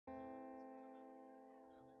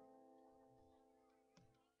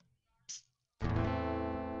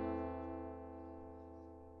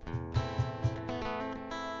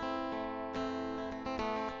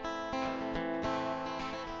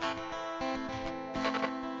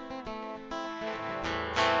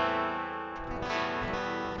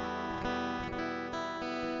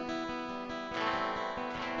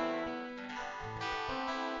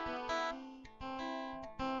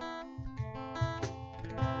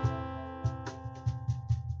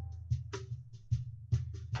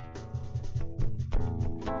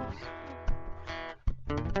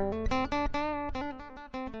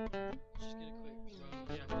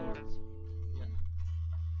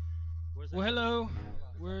Hello,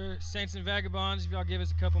 we're Saints and Vagabonds. If y'all give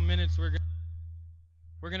us a couple minutes, we're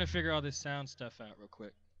gonna figure all this sound stuff out real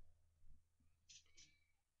quick.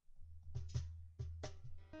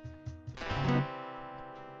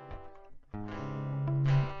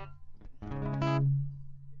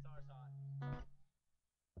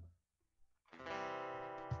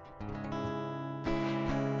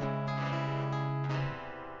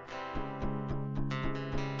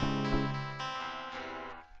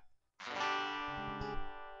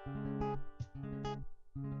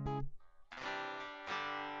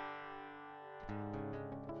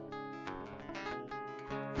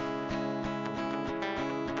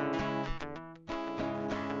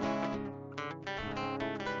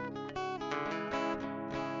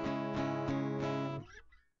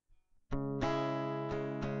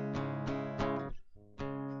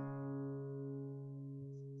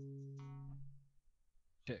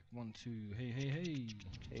 Check 1, 2. Hey, hey, hey.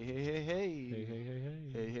 Hey, hey, hey, hey. Hey, hey, hey,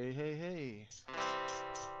 hey. Hey, hey, hey, hey.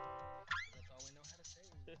 That's all we know how to say.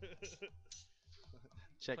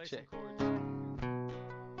 Check, Play check. some chords.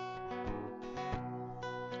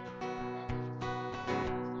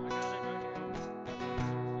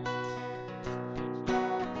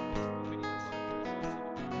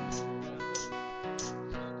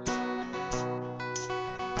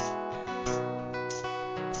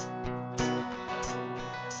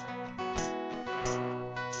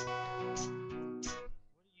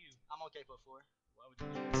 I'm okay for 4. Why would you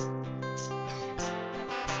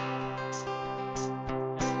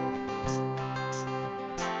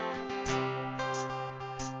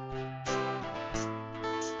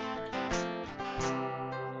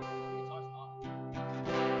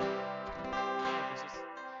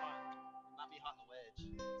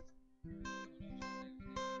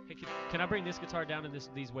Hey, can I bring this guitar down in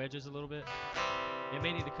these wedges a little bit? It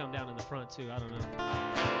may need to come down in the front too. I don't know.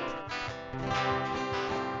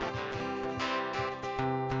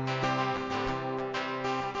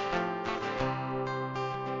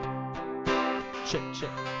 Check,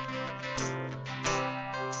 check.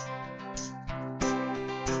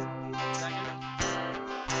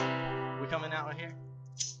 We coming out right here?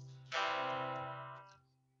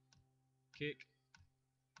 Kick.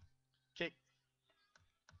 Kick.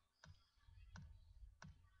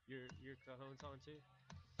 Your cajon's on too?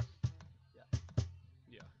 Yeah.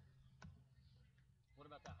 Yeah. What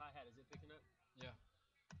about that hi-hat? Is it picking up? Yeah.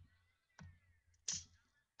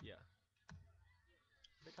 Yeah.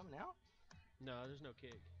 Is it coming out? No, there's no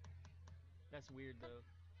kick. That's weird though.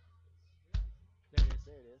 There it is.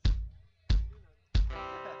 There it is.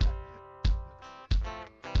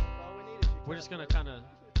 All we need is you We're just touch, gonna bro. kind of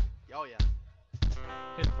Oh yeah.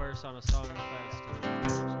 hit a verse on a song real fast.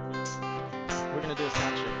 We're gonna do a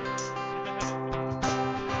sound check.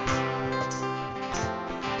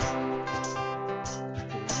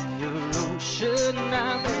 Your ocean,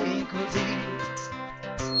 I'm ankle deep.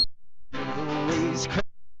 The waves crack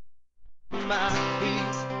my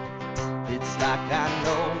feet. It's like I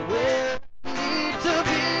know where I need to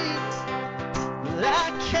be. But I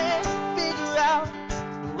can't figure out,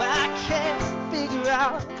 no, I can't figure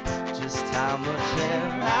out just how much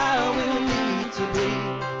there I will need to be.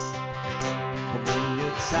 When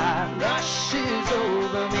your tide rushes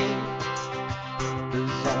over me,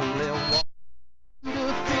 there's only one to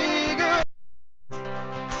figure.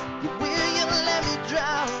 Will you let me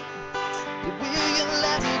drown? Will you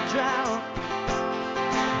let me drown?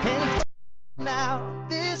 And now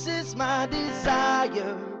this is my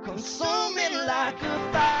desire, consuming like a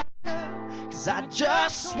fire. 'Cause I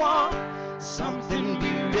just want something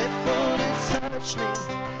beautiful to touch me.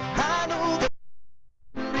 I know that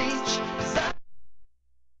I can reach, 'cause I'm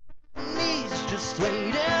knees just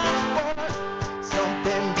waiting for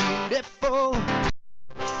something beautiful.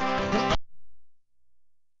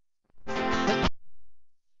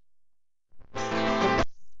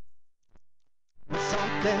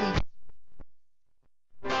 Something.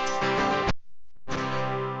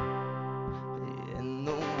 And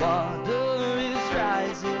the water is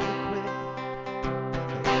rising quick.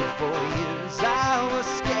 And for years I was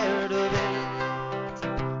scared of it.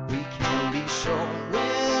 We can be sure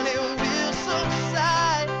when it will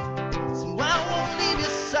subside. So I won't leave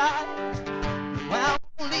your side. No, I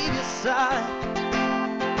won't leave your side.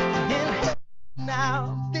 And now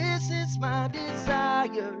this is my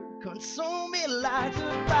desire, consume me like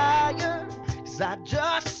a fire. 'Cause I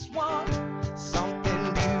just want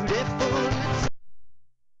something beautiful to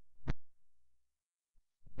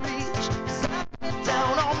reach. 'Cause I've been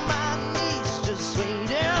down on my knees just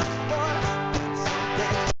waiting for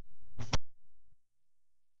something.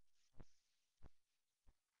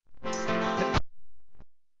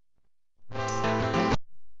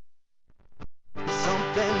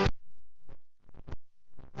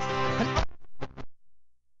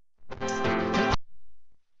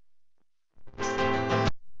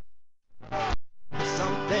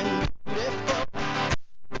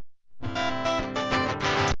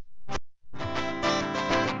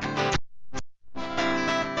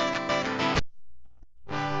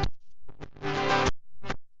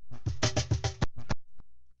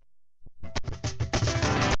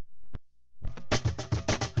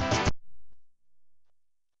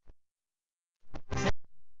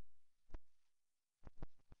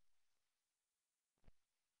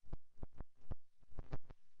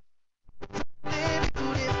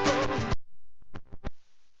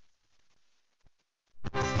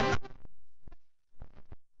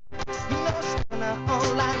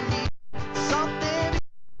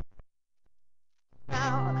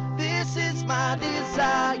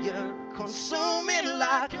 consume me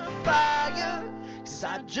like a fire, 'cause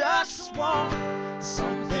I just want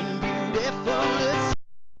something beautiful to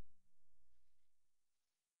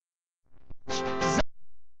touch.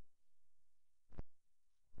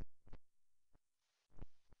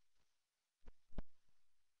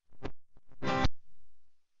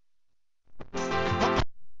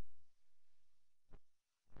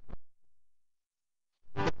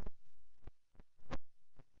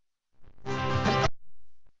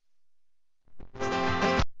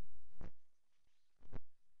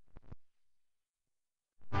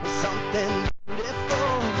 Something beautiful.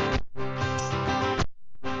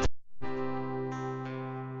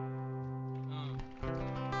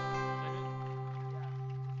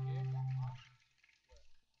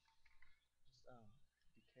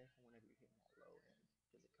 Be careful whenever you're hitting that low end,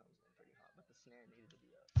 because it comes in pretty hot. But the snare needed to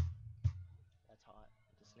be up. That's hot.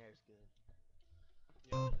 The snare's good.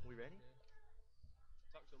 Yeah. We ready?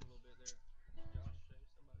 Talk to him a little bit there. Josh,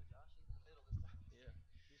 somebody. Josh, he's in the middle this time. Yeah.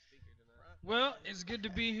 He's speaker tonight. Well, it's good to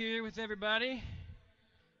be here with everybody.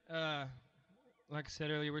 Like I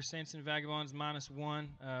said earlier, we're Saints and Vagabonds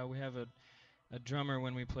 -1. We have a drummer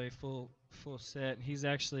when we play full set. He's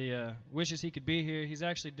actually wishes he could be here. He's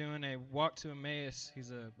actually doing a walk to Emmaus.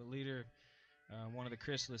 He's a leader, one of the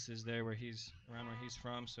chrysalises there where he's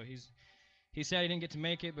from. So he said he didn't get to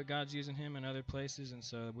make it, but God's using him in other places, and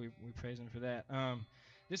so we praise him for that.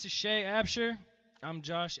 This is Shay Absher. I'm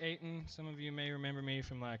Josh Ayton. Some of you may remember me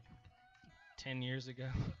from like 10 years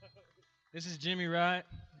ago. This is Jimmy Wright,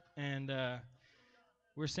 and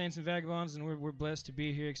we're Saints and Vagabonds, and we're blessed to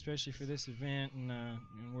be here, especially for this event, and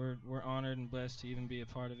we're honored and blessed to even be a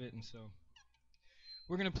part of it. And so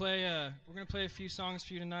we're gonna play a few songs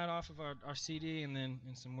for you tonight off of our CD, and then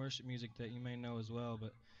some worship music that you may know as well.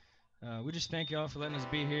 But we just thank y'all for letting us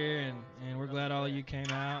be here, and we're glad all of you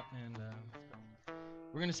came out. And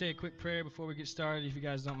we're gonna say a quick prayer before we get started, if you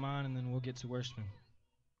guys don't mind, and then we'll get to worshiping.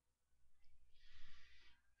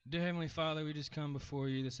 Dear Heavenly Father, we just come before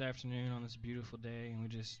you this afternoon on this beautiful day, and we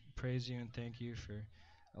just praise you and thank you for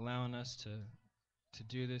allowing us to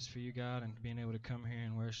do this for you, God, and being able to come here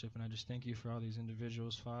and worship. And I just thank you for all these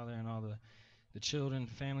individuals, Father, and all the children,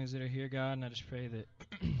 families that are here, God, and I just pray that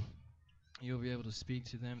you'll be able to speak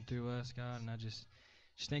to them through us, God, and I just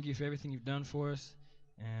thank you for everything you've done for us,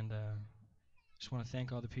 and just want to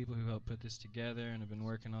thank all the people who helped put this together and have been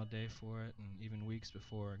working all day for it, and even weeks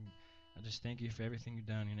before. And I just thank you for everything you've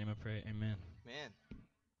done. In your name I pray, amen. Man.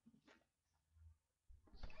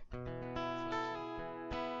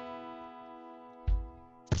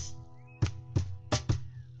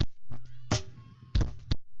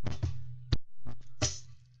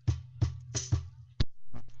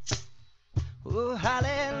 Oh,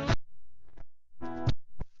 hallelujah.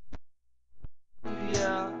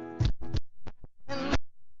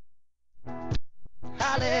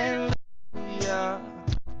 Hallelujah.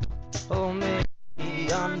 Oh, may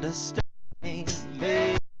we understand,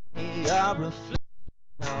 may I reflect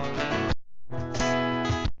on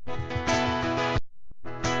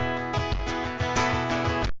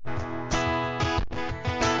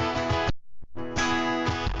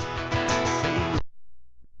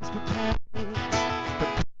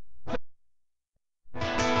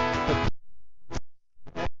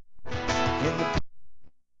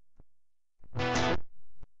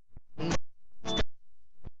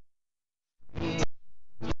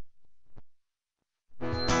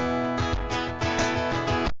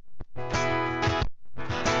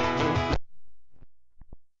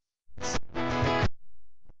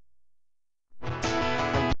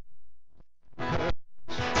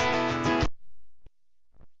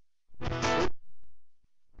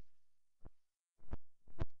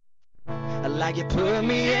like you put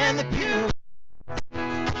me in the pew.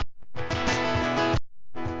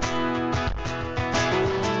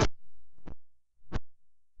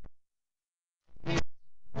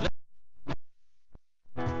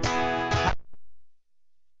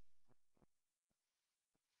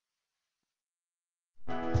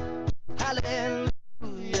 Hallelujah.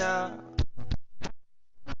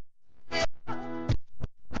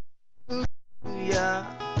 Hallelujah.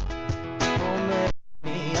 Oh, make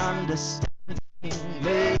me understand.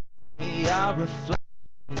 May I reflect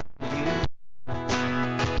on you.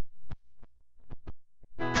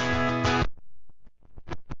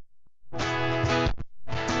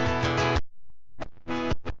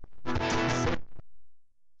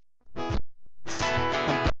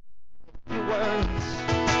 Your words.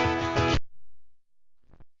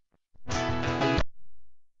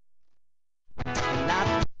 And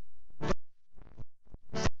I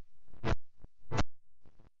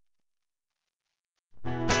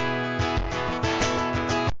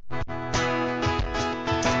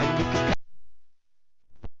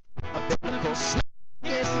little snake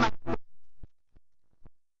in my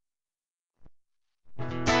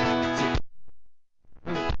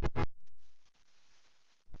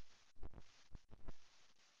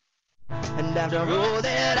and after all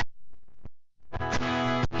that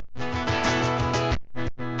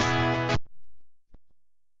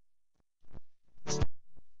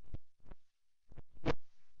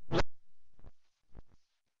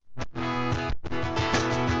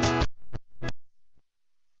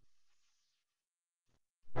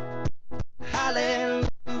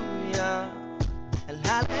hallelujah and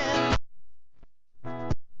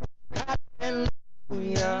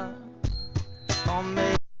hallelujah. Oh,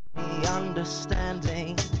 make me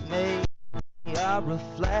understanding, make me a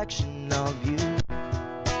reflection of you.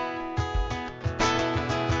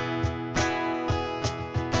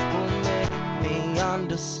 Oh, make me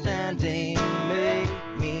understanding, make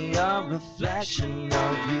me a reflection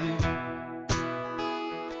of you.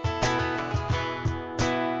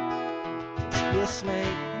 Yes,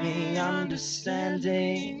 make me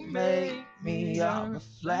understanding, make me a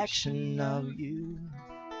reflection of you.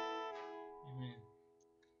 Amen.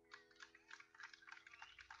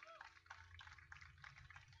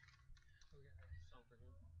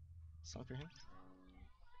 Song for him?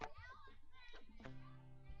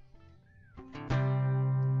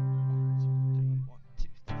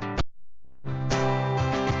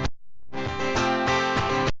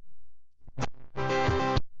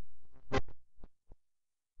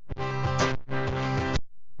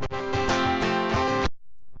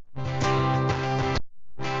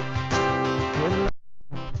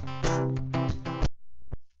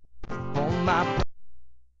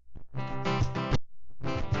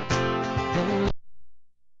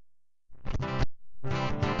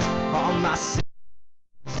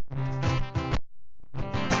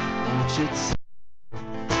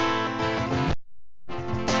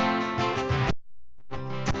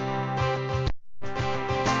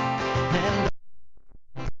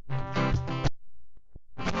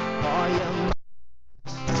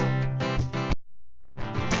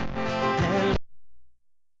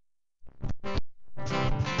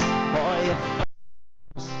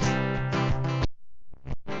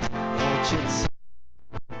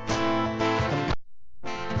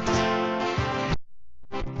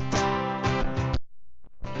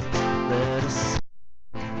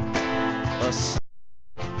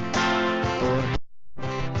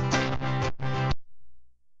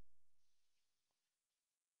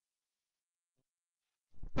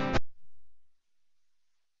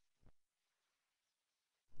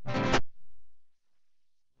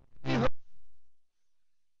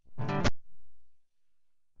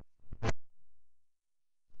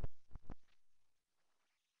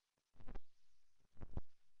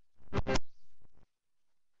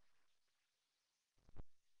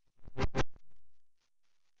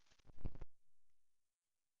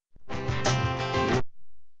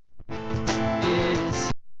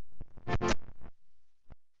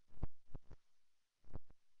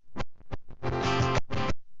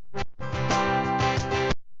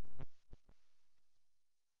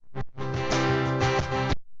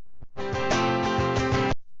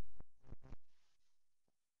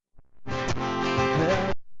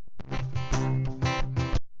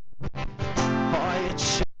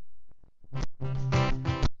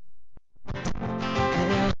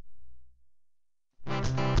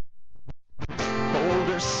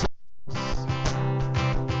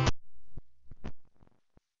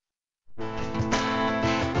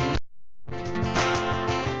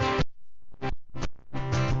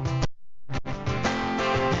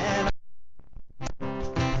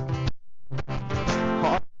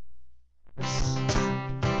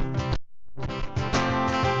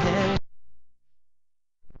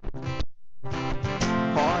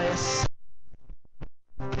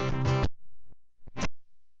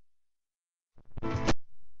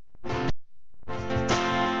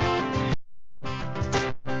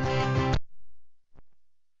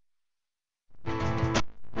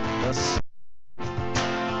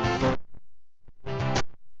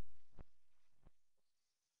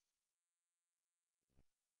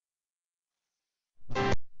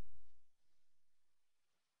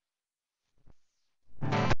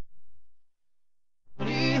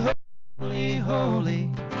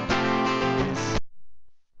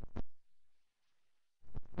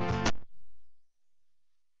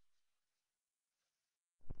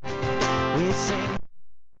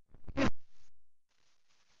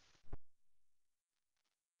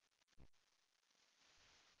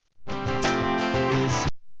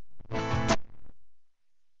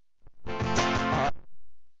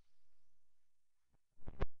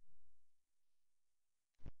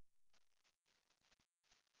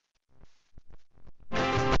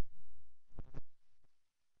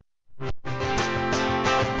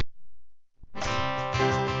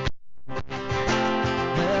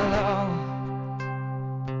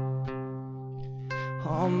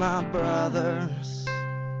 all my brothers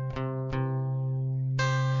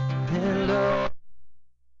and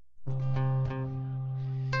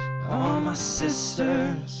all my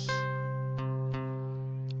sisters.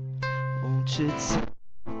 Won't you take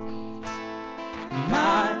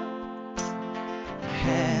my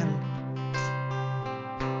hand?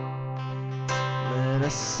 Let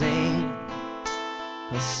us sing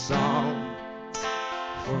a song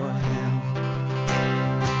for him.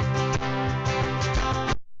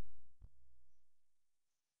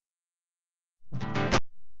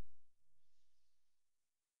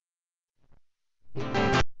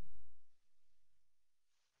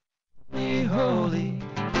 Be holy.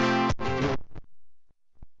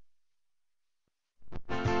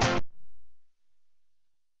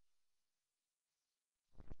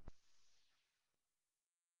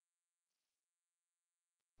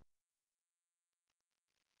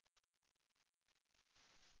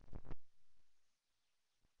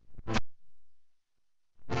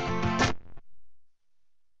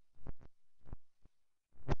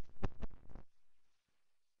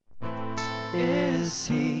 Is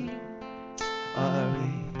he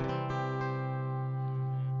R.E.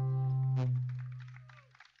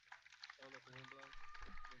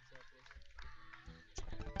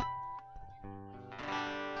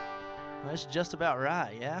 That's just about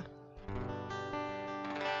right, yeah?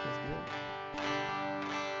 That's good.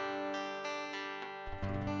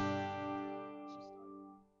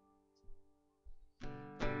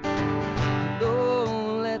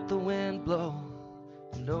 Oh, let the wind blow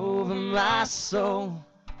and over my soul.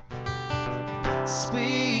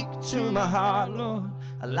 Speak to my heart, Lord,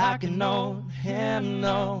 like an old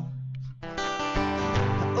hymnal.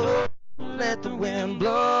 Oh, let the wind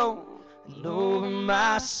blow and over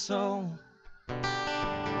my soul.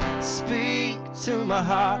 Speak to my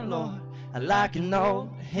heart, Lord, like an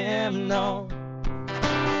old hymnal.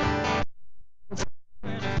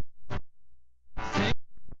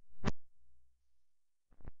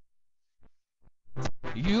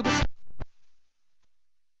 You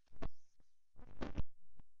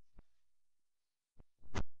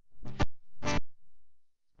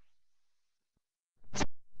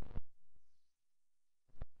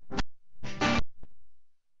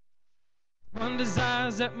One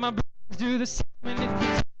desires that my brothers do the same, and if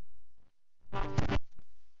you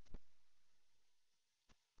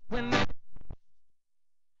when they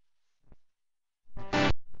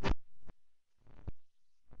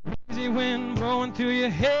crazy wind blowing through your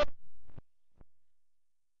head,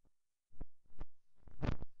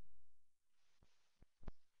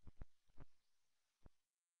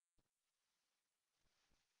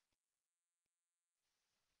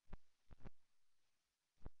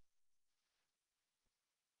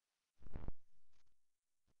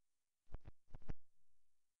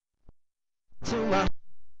 to my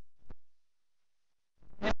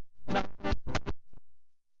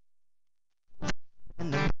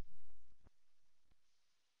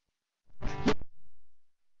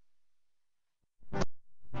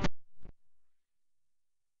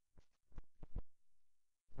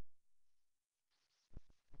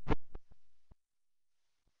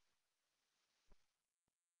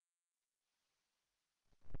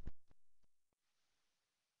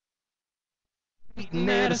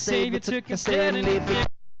that a Savior took instead, and if you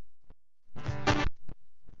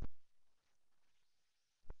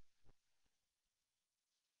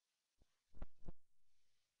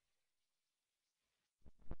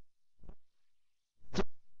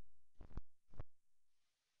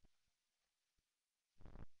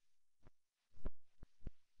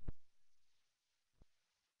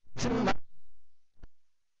to my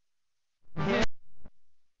head,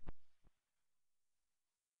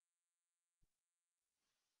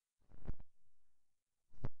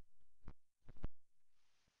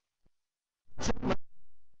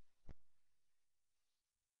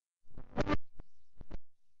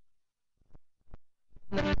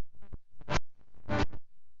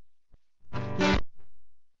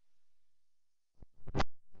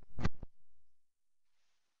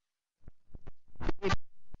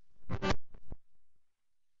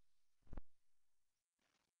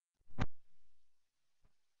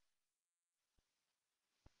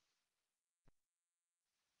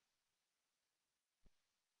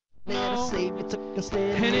 let us Savior took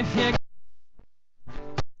instead. and if you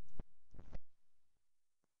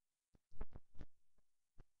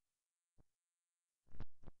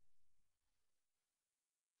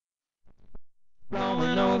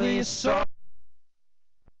blowing over your soul,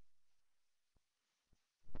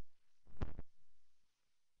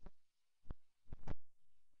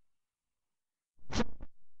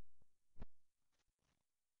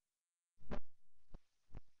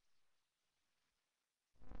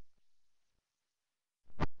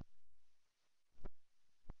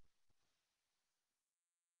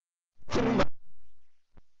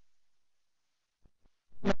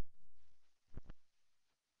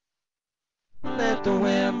 let the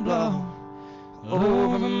wind blow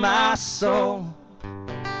over my soul.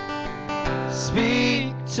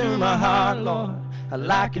 Speak to my heart, Lord,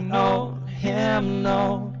 like an old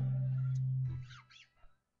hymnal.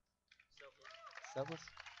 Selfless?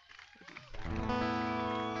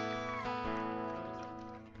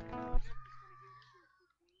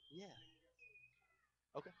 Yeah.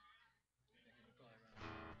 Okay.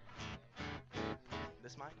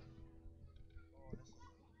 This mic?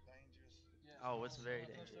 Oh, it's very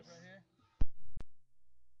dangerous.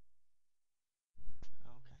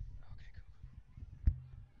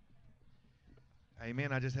 Okay.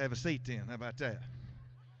 Amen. I just have a seat then. How about that?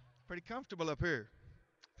 Pretty comfortable up here.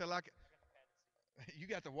 Feel like you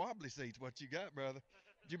got the wobbly seats. What you got, brother?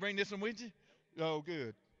 Did you bring this one with you? Oh,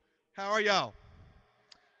 good. How are y'all?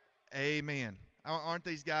 Amen. Aren't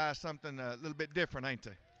these guys something a little bit different, ain't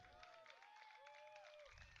they?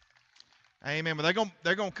 Amen. But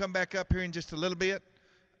they're gonna come back up here in just a little bit.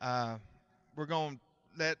 Uh, we're gonna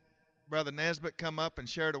let Brother Nesbitt come up and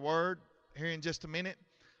share the word here in just a minute.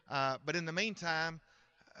 But in the meantime,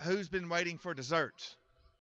 who's been waiting for desserts?